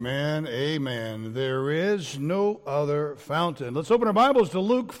Amen, amen. There is no other fountain. Let's open our Bibles to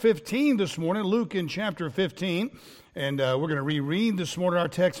Luke 15 this morning. Luke in chapter 15. And we're going to reread this morning our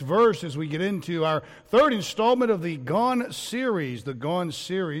text verse as we get into our third installment of the Gone series. The Gone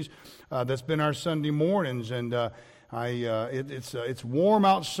series that's been our Sunday mornings. And it's warm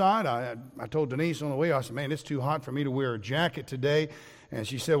outside. I told Denise on the way, I said, man, it's too hot for me to wear a jacket today. And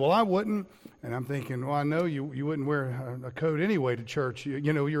she said, well, I wouldn't. And I'm thinking, well, I know you wouldn't wear a coat anyway to church.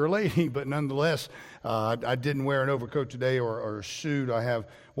 You know, you're a lady. But nonetheless, I didn't wear an overcoat today or a suit. I have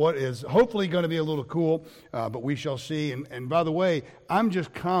what is hopefully going to be a little cool, but we shall see. And by the way, I'm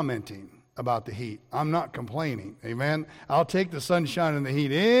just commenting about the heat. I'm not complaining. Amen. I'll take the sunshine and the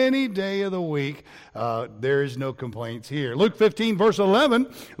heat any day of the week. There is no complaints here. Luke 15 verse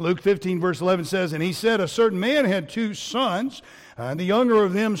 11. Luke 15 verse 11 says, and he said, a certain man had 2 sons. And the younger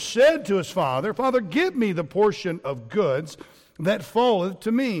of them said to his father, Father, give me the portion of goods that falleth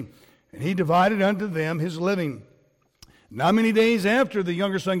to me. And he divided unto them his living. Not many days after, the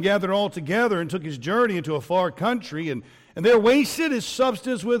younger son gathered all together and took his journey into a far country, and there wasted his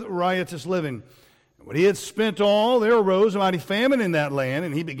substance with riotous living. And when he had spent all, there arose a mighty famine in that land,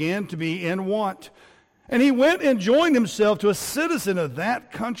 and he began to be in want. And he went and joined himself to a citizen of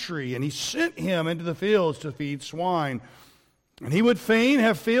that country, and he sent him into the fields to feed swine. And he would fain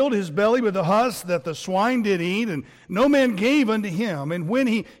have filled his belly with the husk that the swine did eat, and no man gave unto him. And when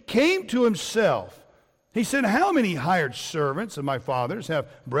he came to himself, he said, how many hired servants of my father's have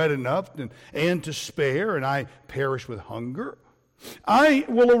bread enough and to spare, and I perish with hunger? I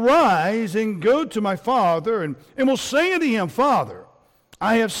will arise and go to my father, and will say unto him, Father,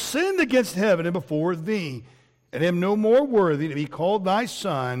 I have sinned against heaven and before thee, and am no more worthy to be called thy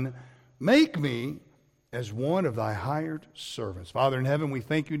son. Make me as one of thy hired servants. Father in heaven, we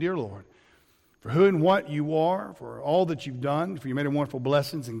thank you, dear Lord, for who and what you are, for all that you've done, for your many wonderful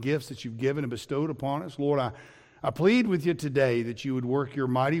blessings and gifts that you've given and bestowed upon us. Lord, I plead with you today that you would work your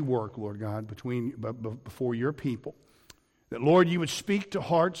mighty work, Lord God, before your people. That, Lord, you would speak to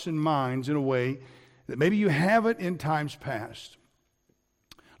hearts and minds in a way that maybe you haven't in times past.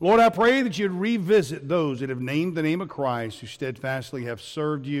 Lord, I pray that you'd revisit those that have named the name of Christ, who steadfastly have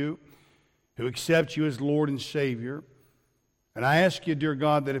served you, who accept you as Lord and Savior. And I ask you, dear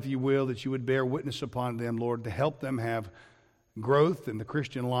God, that if you will, that you would bear witness upon them, Lord, to help them have growth in the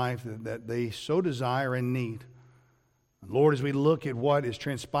Christian life that they so desire and need. Lord, as we look at what is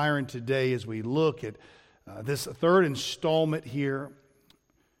transpiring today, as we look at this third installment here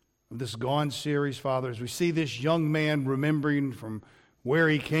of this Gone series, Father, as we see this young man remembering from where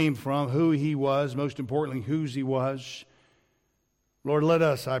he came from, who he was, most importantly, whose he was, Lord, let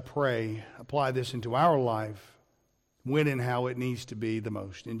us, I pray, apply this into our life when and how it needs to be the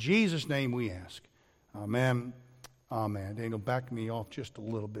most. In Jesus' name we ask. Amen. Amen. Daniel, back me off just a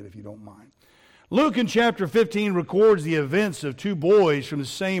little bit if you don't mind. Luke in chapter 15 records the events of 2 boys from the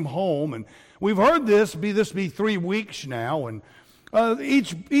same home. And we've heard this be 3 weeks now. And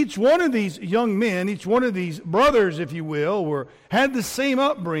each one of these young men, each one of these brothers, if you will, had the same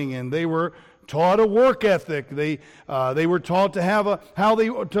upbringing. They were taught a work ethic. They were taught to have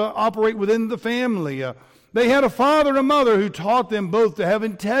to operate within the family. They had a father and a mother who taught them both to have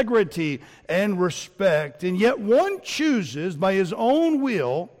integrity and respect. And yet one chooses by his own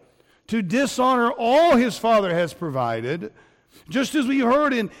will to dishonor all his father has provided. Just as we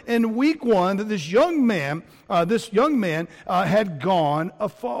heard in week 1 that this young man had gone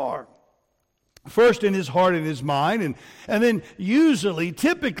afar. First in his heart and his mind, and then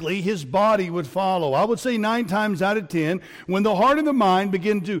typically, his body would follow. I would say 9 times out of 10, when the heart and the mind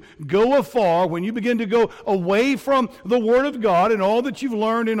begin to go afar, when you begin to go away from the Word of God and all that you've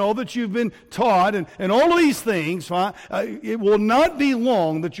learned and all that you've been taught and all of these things, it will not be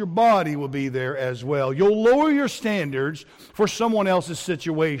long that your body will be there as well. You'll lower your standards for someone else's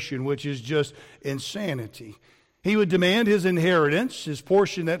situation, which is just insanity. He would demand his inheritance, his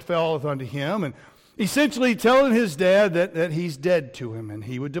portion that falleth unto him, and essentially telling his dad that he's dead to him, and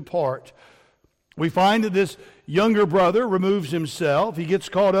he would depart. We find that this younger brother removes himself. He gets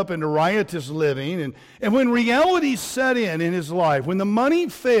caught up into riotous living, and when reality set in his life, when the money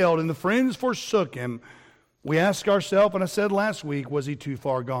failed and the friends forsook him, we ask ourselves, and I said last week, was he too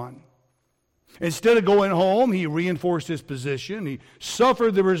far gone? Instead of going home, he reinforced his position. He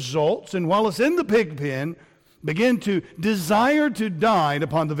suffered the results, and while it's in the pig pen, began to desire to dine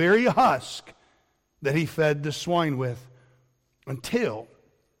upon the very husk that he fed the swine with, until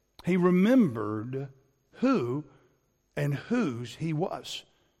he remembered who and whose he was.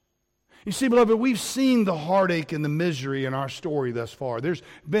 You see, beloved, we've seen the heartache and the misery in our story thus far. There's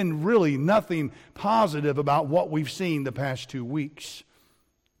been really nothing positive about what we've seen the past 2 weeks.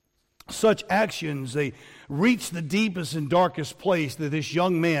 such actions, they reach the deepest and darkest place that this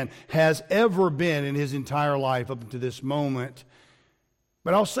young man has ever been in his entire life up to this moment.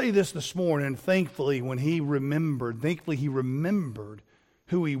 But I'll say this morning, thankfully he remembered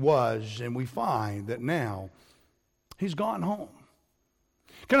who he was, and we find that now he's gone home.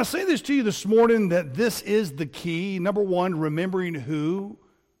 Can I say this to you this morning, that this is the key? Number one, remembering who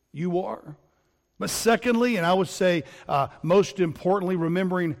you are. But secondly, and I would say most importantly,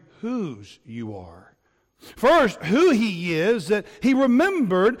 remembering whose you are. First, who he is, that he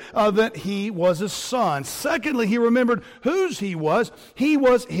remembered that he was a son. Secondly, he remembered whose he was. He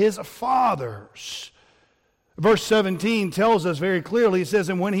was his father's. Verse 17 tells us very clearly, it says,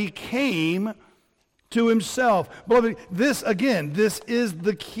 and when he came to himself. Beloved, this is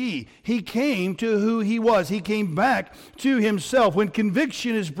the key. He came to who he was. He came back to himself. When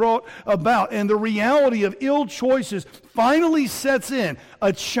conviction is brought about and the reality of ill choices finally sets in,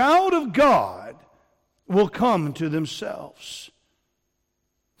 a child of God will come to themselves.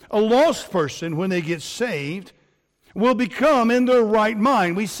 A lost person, when they get saved, will become in their right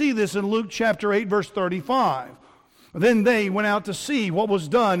mind. We see this in Luke chapter 8, verse 35. Then they went out to see what was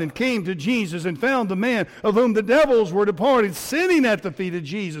done and came to Jesus and found the man of whom the devils were departed sitting at the feet of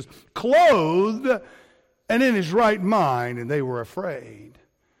Jesus, clothed and in his right mind, and they were afraid.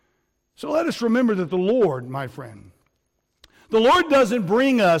 So let us remember that the Lord, my friend, the Lord doesn't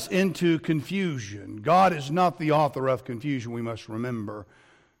bring us into confusion. God is not the author of confusion, we must remember.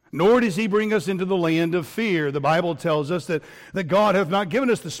 Nor does he bring us into the land of fear. The Bible tells us that God hath not given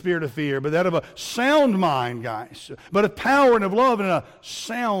us the spirit of fear, but that of a sound mind, guys. But of power and of love and a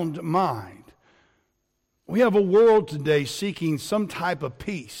sound mind. We have a world today seeking some type of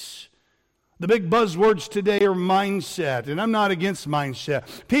peace. The big buzzwords today are mindset, and I'm not against mindset.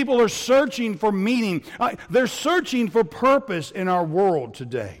 People are searching for meaning. They're searching for purpose in our world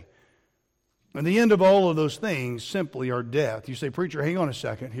today. And the end of all of those things simply are death. You say, preacher, hang on a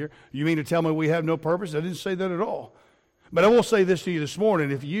second here. You mean to tell me we have no purpose? I didn't say that at all. But I will say this to you this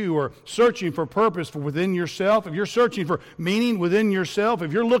morning. If you are searching for purpose within yourself, if you're searching for meaning within yourself,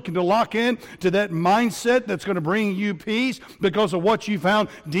 if you're looking to lock in to that mindset that's going to bring you peace because of what you found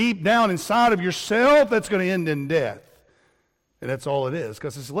deep down inside of yourself, that's going to end in death. And that's all it is,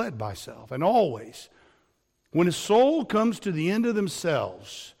 because it's led by self. And always, when a soul comes to the end of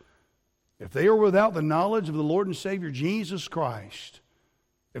themselves, if they are without the knowledge of the Lord and Savior Jesus Christ,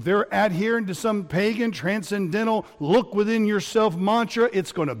 if they're adhering to some pagan, transcendental, look within yourself mantra,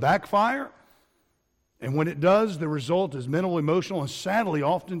 it's going to backfire. And when it does, the result is mental, emotional, and sadly,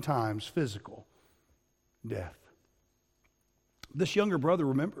 oftentimes, physical death. This younger brother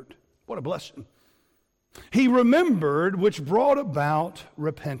remembered. What a blessing. He remembered, which brought about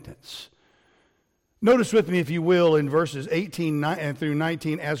repentance. Notice with me, if you will, in verses 18 through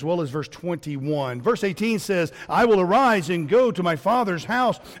 19, as well as verse 21. Verse 18 says, I will arise and go to my father's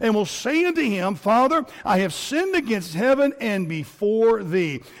house, and will say unto him, Father, I have sinned against heaven and before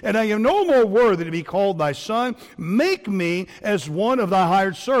thee, and I am no more worthy to be called thy son. Make me as one of thy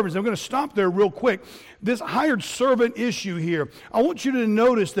hired servants. I'm going to stop there real quick. This hired servant issue here, I want you to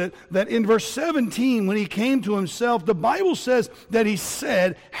notice that in verse 17, when he came to himself, the Bible says that he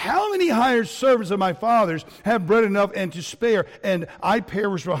said, how many hired servants of my father's have bread enough and to spare, and I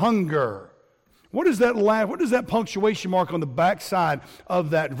perish for hunger? What is that punctuation mark on the backside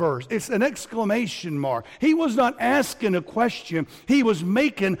of that verse? It's an exclamation mark. He was not asking a question. He was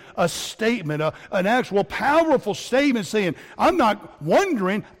making a statement, an actual powerful statement saying, I'm not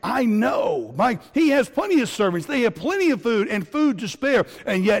wondering, I know. He has plenty of servants. They have plenty of food and food to spare.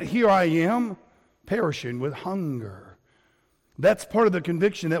 And yet here I am, perishing with hunger. That's part of the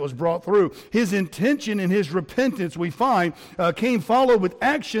conviction that was brought through. His intention and his repentance, we find, came followed with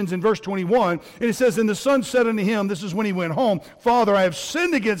actions in verse 21. And it says, and the son said unto him, this is when he went home, Father, I have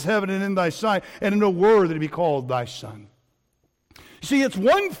sinned against heaven and in thy sight, and am no worthy to be called thy son. See, it's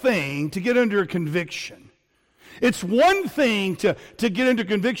one thing to get under a conviction. It's one thing to get into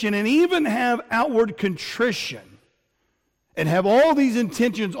conviction and even have outward contrition and have all these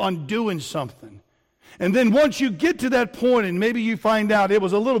intentions on doing something. And then once you get to that point and maybe you find out it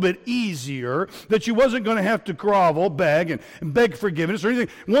was a little bit easier, that you wasn't going to have to grovel, beg, and beg forgiveness or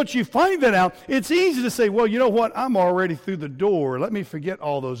anything. Once you find that out, it's easy to say, well, you know what? I'm already through the door. Let me forget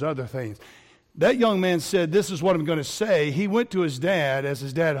all those other things. That young man said, this is what I'm going to say. He went to his dad as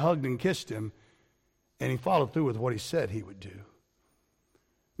his dad hugged and kissed him, and he followed through with what he said he would do.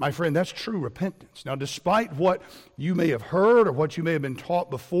 My friend, that's true repentance. Now, despite what you may have heard or what you may have been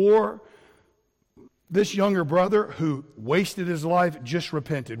taught before, this younger brother who wasted his life just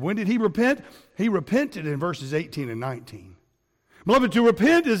repented. When did he repent? He repented in verses 18 and 19. Beloved, to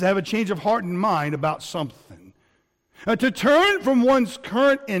repent is to have a change of heart and mind about something. To turn from one's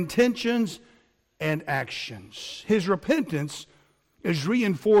current intentions and actions. His repentance is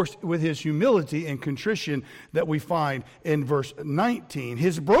reinforced with his humility and contrition that we find in verse 19.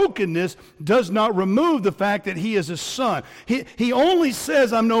 His brokenness does not remove the fact that he is a son. He only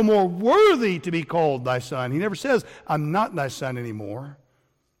says, I'm no more worthy to be called thy son. He never says, I'm not thy son anymore.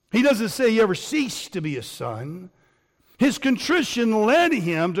 He doesn't say he ever ceased to be a son. His contrition led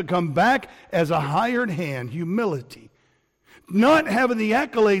him to come back as a hired hand, humility. Not having the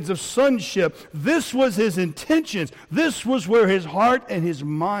accolades of sonship. This was his intentions. This was where his heart and his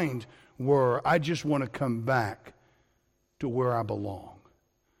mind were. I just want to come back to where I belong.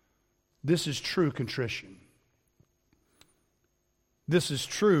 This is true contrition. This is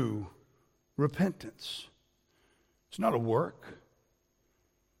true repentance. It's not a work.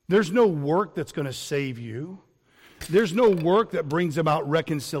 There's no work that's going to save you. There's no work that brings about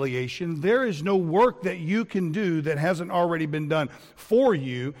reconciliation. There is no work that you can do that hasn't already been done for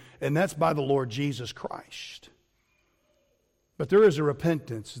you, and that's by the Lord Jesus Christ. But there is a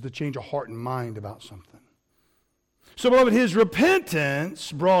repentance, the change of heart and mind about something. So, beloved, his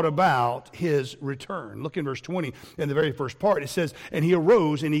repentance brought about his return. Look in verse 20, in the very first part. It says, and he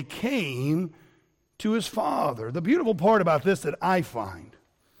arose and he came to his father. The beautiful part about this that I find,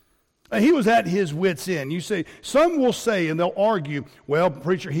 he was at his wit's end. You say, some will say, and they'll argue, well,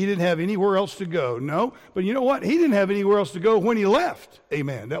 preacher, he didn't have anywhere else to go. No, but you know what? He didn't have anywhere else to go when he left.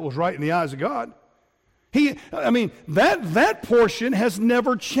 Amen. That was right in the eyes of God. That portion has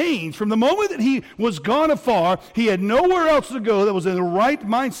never changed. From the moment that he was gone afar, he had nowhere else to go that was in the right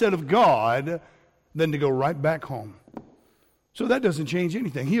mindset of God than to go right back home. So that doesn't change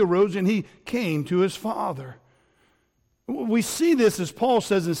anything. He arose and he came to his father. We see this as Paul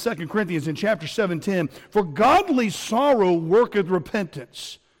says in 2 Corinthians in chapter 7:10, for godly sorrow worketh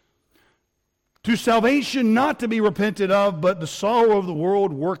repentance, to salvation not to be repented of, but the sorrow of the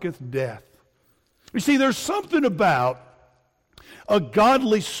world worketh death. You see, there's something about a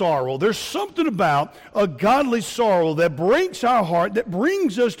godly sorrow. There's something about a godly sorrow that breaks our heart, that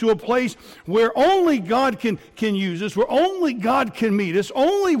brings us to a place where only God can use us, where only God can meet us,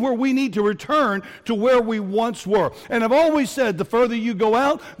 only where we need to return to where we once were. And I've always said, the further you go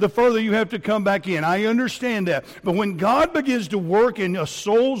out, the further you have to come back in. I understand that. But when God begins to work in a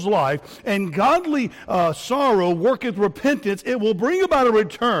soul's life, and godly sorrow worketh repentance, it will bring about a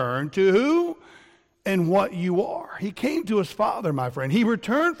return to who? And what you are. He came to his father, my friend. He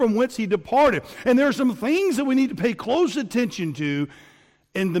returned from whence he departed. And there are some things that we need to pay close attention to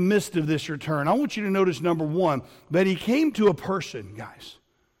in the midst of this return. I want you to notice, number one, that he came to a person, guys.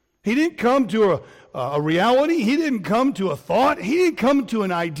 He didn't come to a reality. He didn't come to a thought. He didn't come to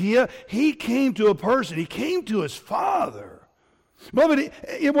an idea. He came to a person. He came to his father. But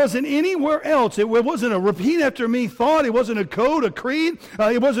it wasn't anywhere else. It wasn't a repeat after me thought. It wasn't a code, a creed.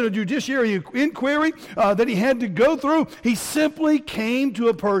 It wasn't a judiciary inquiry that he had to go through. He simply came to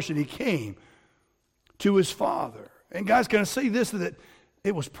a person. He came to his father. And guys, can I say this, that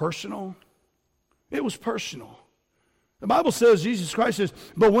it was personal? It was personal. The Bible says, Jesus Christ says,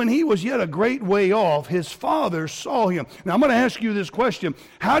 but when he was yet a great way off, his father saw him. Now I'm going to ask you this question.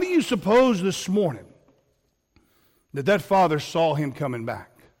 How do you suppose this morning that father saw him coming back?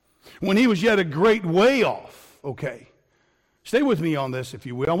 When he was yet a great way off. Okay. Stay with me on this, if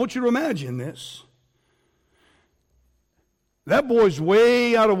you will. I want you to imagine this. That boy's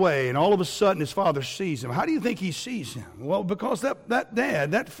way out of the way, and all of a sudden his father sees him. How do you think he sees him? Well, because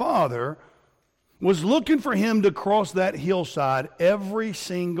that father was looking for him to cross that hillside every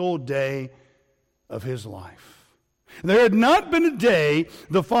single day of his life. There had not been a day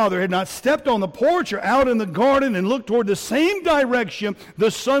the father had not stepped on the porch or out in the garden and looked toward the same direction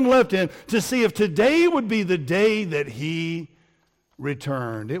the son left in to see if today would be the day that he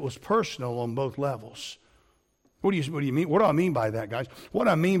returned. It was personal on both levels. What do you mean? What do I mean by that, guys? What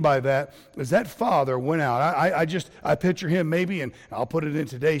I mean by that is that father went out. I picture him maybe, and I'll put it in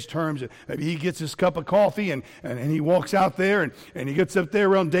today's terms, maybe he gets his cup of coffee and he walks out there and he gets up there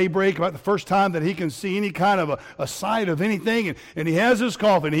around daybreak, about the first time that he can see any kind of a sight of anything, and he has his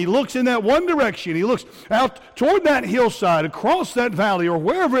coffee and he looks in that one direction. He looks out toward that hillside, across that valley, or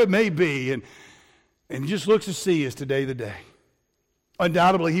wherever it may be, and he just looks to see, is today the day?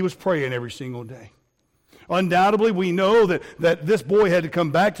 Undoubtedly, he was praying every single day. Undoubtedly, we know that this boy had to come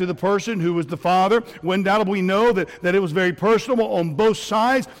back to the person who was the father. Undoubtedly, we know that it was very personal on both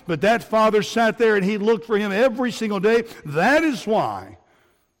sides, but that father sat there and he looked for him every single day. That is why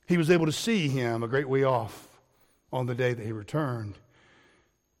he was able to see him a great way off on the day that he returned.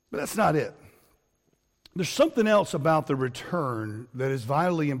 But that's not it. There's something else about the return that is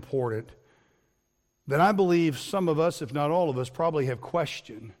vitally important that I believe some of us, if not all of us, probably have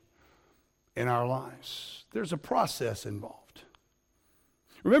questioned in our lives. There's a process involved.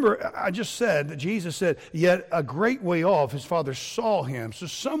 Remember, I just said that Jesus said, yet a great way off his Father saw him. So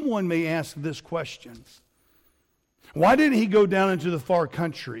someone may ask this question. Why didn't he go down into the far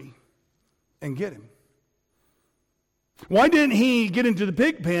country and get him? Why didn't he get into the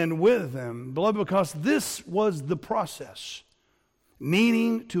pig pen with them? Beloved, because this was the process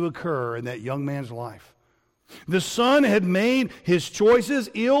needing to occur in that young man's life. The son had made his choices,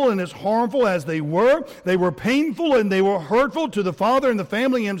 ill and as harmful as they were. They were painful and they were hurtful to the father and the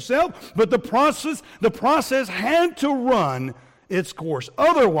family himself. But the process had to run its course.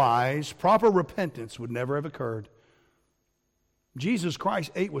 Otherwise, proper repentance would never have occurred. Jesus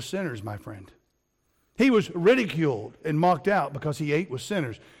Christ ate with sinners, my friend. He was ridiculed and mocked out because he ate with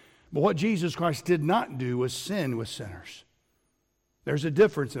sinners. But what Jesus Christ did not do was sin with sinners. There's a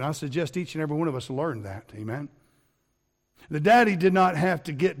difference, and I suggest each and every one of us learn that. Amen? The daddy did not have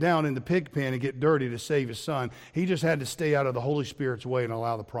to get down in the pig pen and get dirty to save his son. He just had to stay out of the Holy Spirit's way and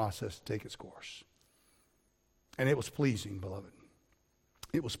allow the process to take its course. And it was pleasing, beloved.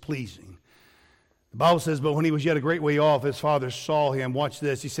 It was pleasing. The Bible says, but when he was yet a great way off, his father saw him. Watch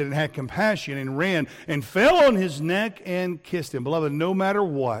this. He said, and had compassion and ran and fell on his neck and kissed him. Beloved, no matter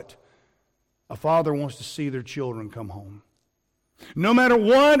what, a father wants to see their children come home. No matter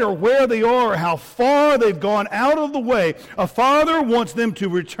what or where they are or how far they've gone out of the way, a father wants them to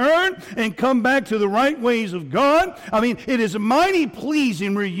return and come back to the right ways of God. I mean, it is a mighty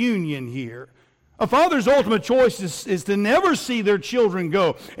pleasing reunion here. A father's ultimate choice is to never see their children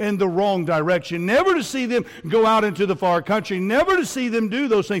go in the wrong direction, never to see them go out into the far country, never to see them do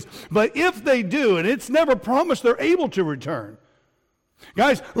those things. But if they do, and it's never promised they're able to return.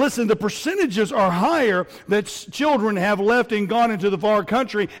 Guys, listen, the percentages are higher that children have left and gone into the far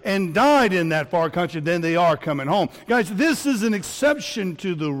country and died in that far country than they are coming home. Guys, this is an exception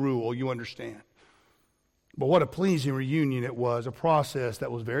to the rule, you understand. But what a pleasing reunion it was, a process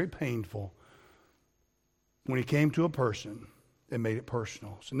that was very painful when he came to a person and made it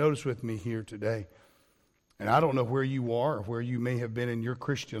personal. So notice with me here today, and I don't know where you are or where you may have been in your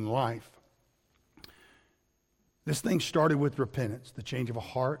Christian life. This thing started with repentance, the change of a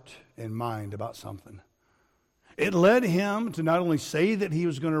heart and mind about something. It led him to not only say that he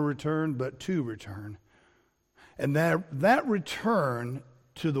was going to return, but to return. And that return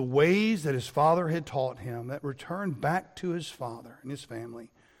to the ways that his father had taught him, that return back to his father and his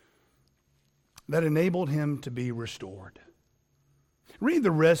family, that enabled him to be restored. Read the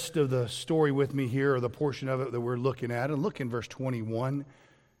rest of the story with me here, or the portion of it that we're looking at, and look in verse 21.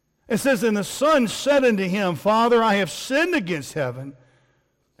 It says, and the son said unto him, Father, I have sinned against heaven,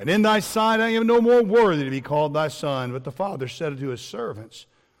 and in thy sight I am no more worthy to be called thy son. But the father said unto his servants,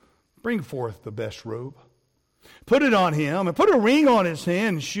 bring forth the best robe, put it on him, and put a ring on his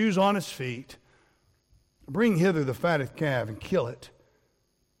hand and shoes on his feet. Bring hither the fatted calf and kill it,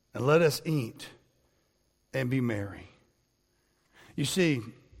 and let us eat and be merry. You see,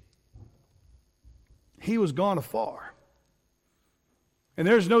 he was gone afar. And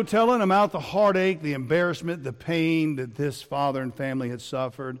there's no telling about the heartache, the embarrassment, the pain that this father and family had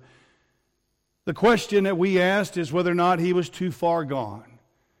suffered. The question that we asked is whether or not he was too far gone.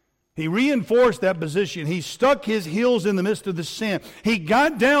 He reinforced that position. He stuck his heels in the midst of the sin. He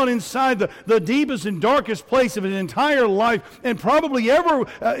got down inside the deepest and darkest place of his entire life, and probably ever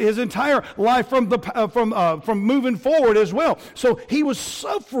his entire life from moving forward as well. So he was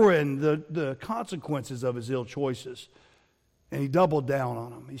suffering the consequences of his ill choices. And he doubled down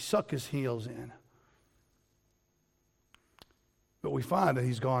on them. He sucked his heels in. But we find that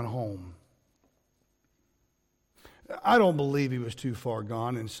he's gone home. I don't believe he was too far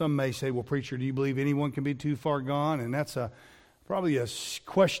gone. And some may say, well, preacher, do you believe anyone can be too far gone? And that's probably a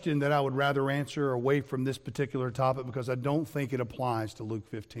question that I would rather answer away from this particular topic, because I don't think it applies to Luke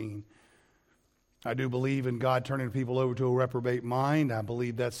 15. I do believe in God turning people over to a reprobate mind. I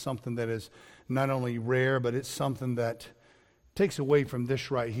believe that's something that is not only rare, but it's something that takes away from this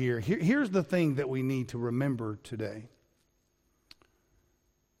right here. Here's the thing that we need to remember today.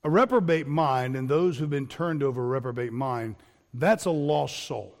 A reprobate mind, and those who've been turned over a reprobate mind, that's a lost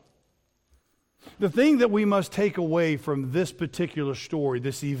soul. The thing that we must take away from this particular story,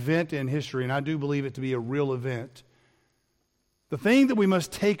 this event in history, and I do believe it to be a real event, the thing that we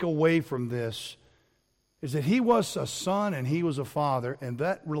must take away from this is that he was a son and he was a father, and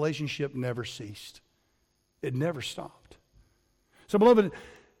that relationship never ceased. It never stopped. So, beloved,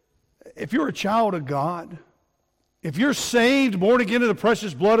 if you're a child of God, If you're saved, born again in the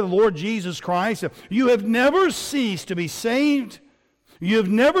precious blood of the Lord Jesus Christ, you have never ceased to be saved. You have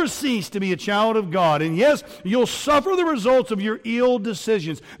never ceased to be a child of God. And yes, you'll suffer the results of your ill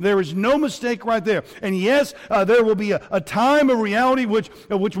decisions. There is no mistake right there. And yes, there will be a time of reality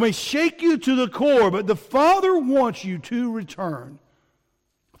which may shake you to the core, but the Father wants you to return.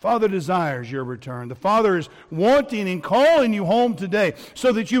 The Father desires your return. The Father is wanting and calling you home today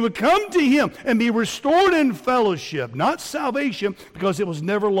so that you would come to Him and be restored in fellowship. Not salvation, because it was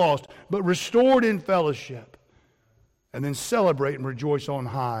never lost, but restored in fellowship. And then celebrate and rejoice on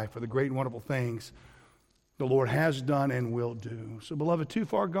high for the great and wonderful things the Lord has done and will do. So, beloved, too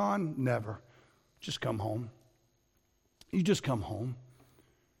far gone? Never. Just come home. You just come home.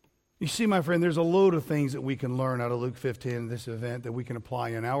 You see, my friend, there's a load of things that we can learn out of Luke 15 in this event that we can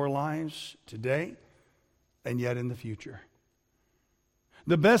apply in our lives today and yet in the future.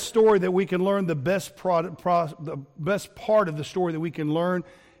 The best story that we can learn, the best part of the story that we can learn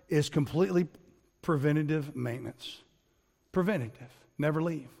is completely preventative maintenance. Preventative. Never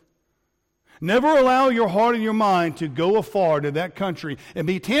leave. Never allow your heart and your mind to go afar to that country and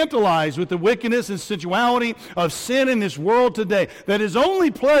be tantalized with the wickedness and sensuality of sin in this world today that is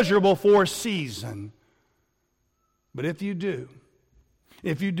only pleasurable for a season. But if you do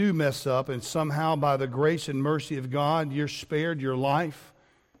mess up and somehow by the grace and mercy of God you're spared your life,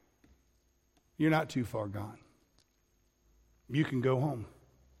 you're not too far gone. You can go home.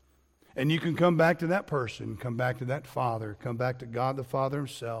 And you can come back to that person, come back to that Father, come back to God the Father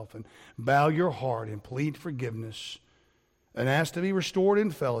Himself and bow your heart and plead forgiveness and ask to be restored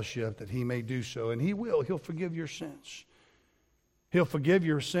in fellowship that He may do so. And He will. He'll forgive your sins. He'll forgive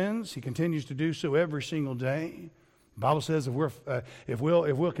your sins. He continues to do so every single day. The Bible says if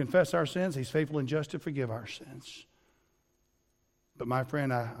we'll confess our sins, He's faithful and just to forgive our sins. But my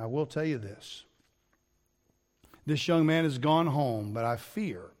friend, I will tell you this. This young man has gone home, but I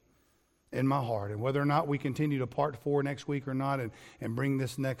fear in my heart, and whether or not we continue to part 4 next week or not and bring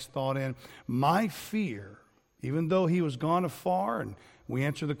this next thought in, my fear, even though he was gone afar and we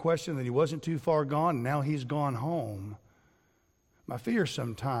answered the question that he wasn't too far gone and now he's gone home, my fear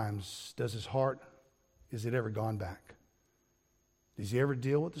sometimes, is it ever gone back? Does he ever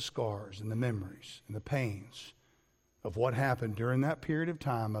deal with the scars and the memories and the pains of what happened during that period of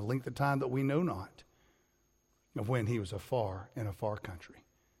time, a length of time that we know not, of when he was afar in a far country?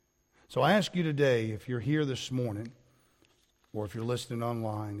 So I ask you today, if you're here this morning, or if you're listening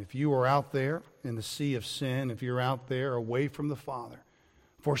online, if you are out there in the sea of sin, if you're out there away from the Father,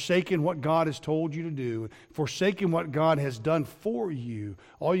 forsaking what God has told you to do, forsaking what God has done for you,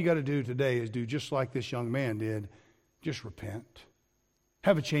 all you got to do today is do just like this young man did. Just repent.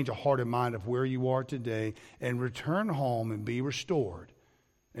 Have a change of heart and mind of where you are today and return home and be restored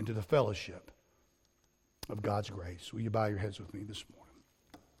into the fellowship of God's grace. Will you bow your heads with me this morning?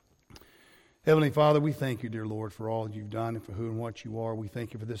 Heavenly Father, we thank you, dear Lord, for all you've done and for who and what you are. We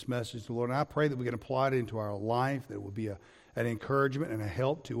thank you for this message, Lord. And I pray that we can apply it into our life, that it will be an encouragement and a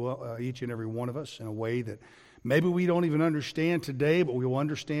help to each and every one of us in a way that maybe we don't even understand today, but we will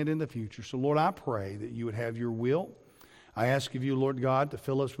understand in the future. So, Lord, I pray that you would have your will. I ask of you, Lord God, to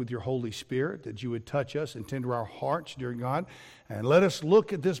fill us with your Holy Spirit, that you would touch us and tender our hearts, dear God, and let us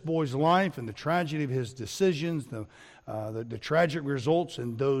look at this boy's life and the tragedy of his decisions, the tragic results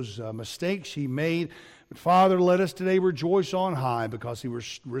and those mistakes he made. But Father, let us today rejoice on high because he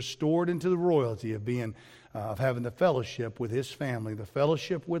was restored into the royalty of having the fellowship with his family, the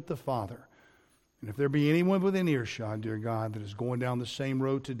fellowship with the Father. And if there be anyone within earshot, dear God, that is going down the same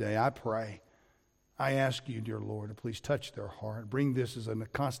road today, I ask you, dear Lord, to please touch their heart. Bring this as a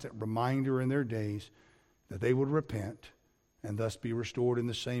constant reminder in their days that they would repent and thus be restored in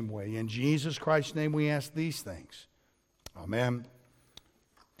the same way. In Jesus Christ's name we ask these things. Amen.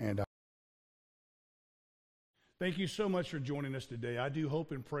 And thank you so much for joining us today. I do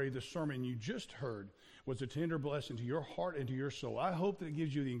hope and pray the sermon you just heard was a tender blessing to your heart and to your soul. I hope that it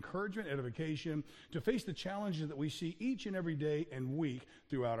gives you the encouragement, edification to face the challenges that we see each and every day and week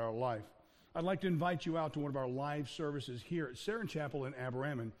throughout our life. I'd like to invite you out to one of our live services here at Saron Chapel in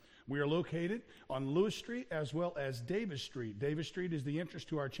Aberrammon. We are located on Lewis Street as well as Davis Street. Davis Street is the entrance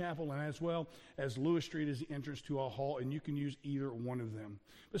to our chapel, and as well as Lewis Street is the entrance to our hall, and you can use either one of them.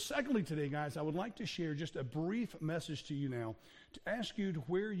 But secondly today, guys, I would like to share just a brief message to you now to ask you to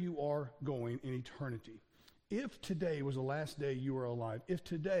where you are going in eternity. If today was the last day you were alive, if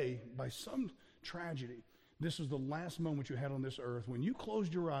today, by some tragedy, this was the last moment you had on this earth, when you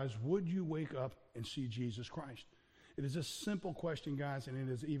closed your eyes, would you wake up and see Jesus Christ? It is a simple question, guys, and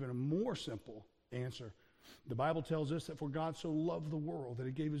it is even a more simple answer. The Bible tells us that for God so loved the world that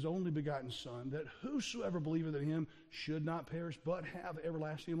he gave his only begotten Son, that whosoever believeth in him should not perish but have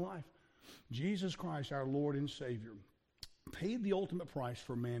everlasting life. Jesus Christ, our Lord and Savior, paid the ultimate price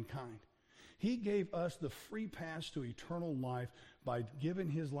for mankind. He gave us the free pass to eternal life by giving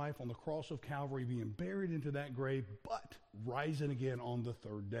his life on the cross of Calvary, being buried into that grave, but rising again on the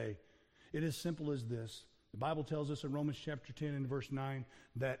third day. It is simple as this. The Bible tells us in Romans chapter 10 and verse 9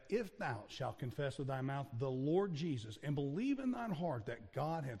 that if thou shalt confess with thy mouth the Lord Jesus and believe in thine heart that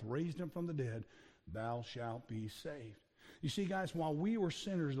God hath raised him from the dead, thou shalt be saved. You see, guys, while we were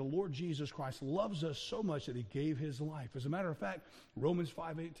sinners, the Lord Jesus Christ loves us so much that he gave his life. As a matter of fact, Romans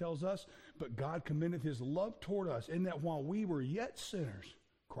 5:8 tells us, but God commendeth his love toward us in that while we were yet sinners,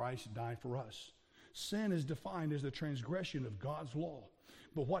 Christ died for us. Sin is defined as the transgression of God's law.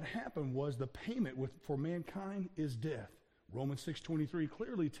 But what happened was the payment for mankind is death. Romans 6:23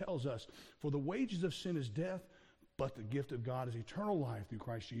 clearly tells us, for the wages of sin is death, but the gift of God is eternal life through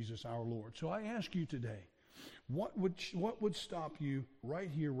Christ Jesus our Lord. So I ask you today, what would stop you right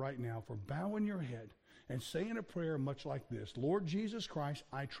here, right now, from bowing your head and saying a prayer much like this? Lord Jesus Christ,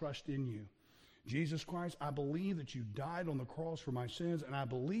 I trust in you. Jesus Christ, I believe that you died on the cross for my sins, and I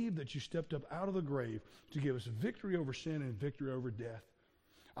believe that you stepped up out of the grave to give us victory over sin and victory over death.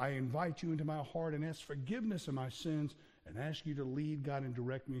 I invite you into my heart and ask forgiveness of my sins and ask you to lead, God, and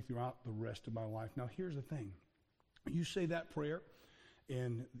direct me throughout the rest of my life. Now, here's the thing. You say that prayer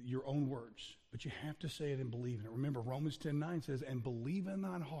in your own words, but you have to say it and believe in it. Remember, Romans 10:9 says, and believe in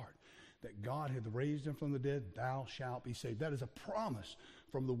thine heart that God hath raised him from the dead, thou shalt be saved. That is a promise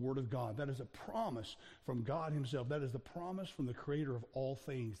from the Word of God. That is a promise from God himself. That is the promise from the Creator of all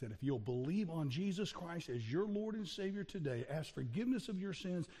things, that if you'll believe on Jesus Christ as your Lord and Savior today, ask forgiveness of your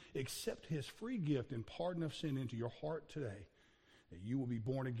sins, accept his free gift and pardon of sin into your heart today, that you will be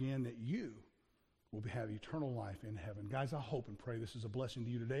born again, that you will have eternal life in heaven. Guys, I hope and pray this is a blessing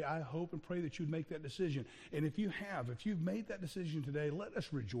to you today. I hope and pray that you'd make that decision. And if you've made that decision today, let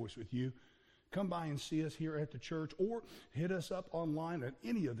us rejoice with you. Come by and see us here at the church, or hit us up online at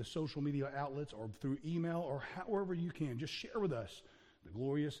any of the social media outlets or through email or however you can. Just share with us the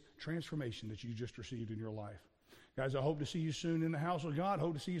glorious transformation that you just received in your life. Guys, I hope to see you soon in the house of God.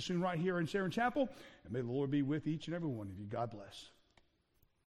 Hope to see you soon right here in Sharon Chapel. And may the Lord be with each and every one of you. God bless.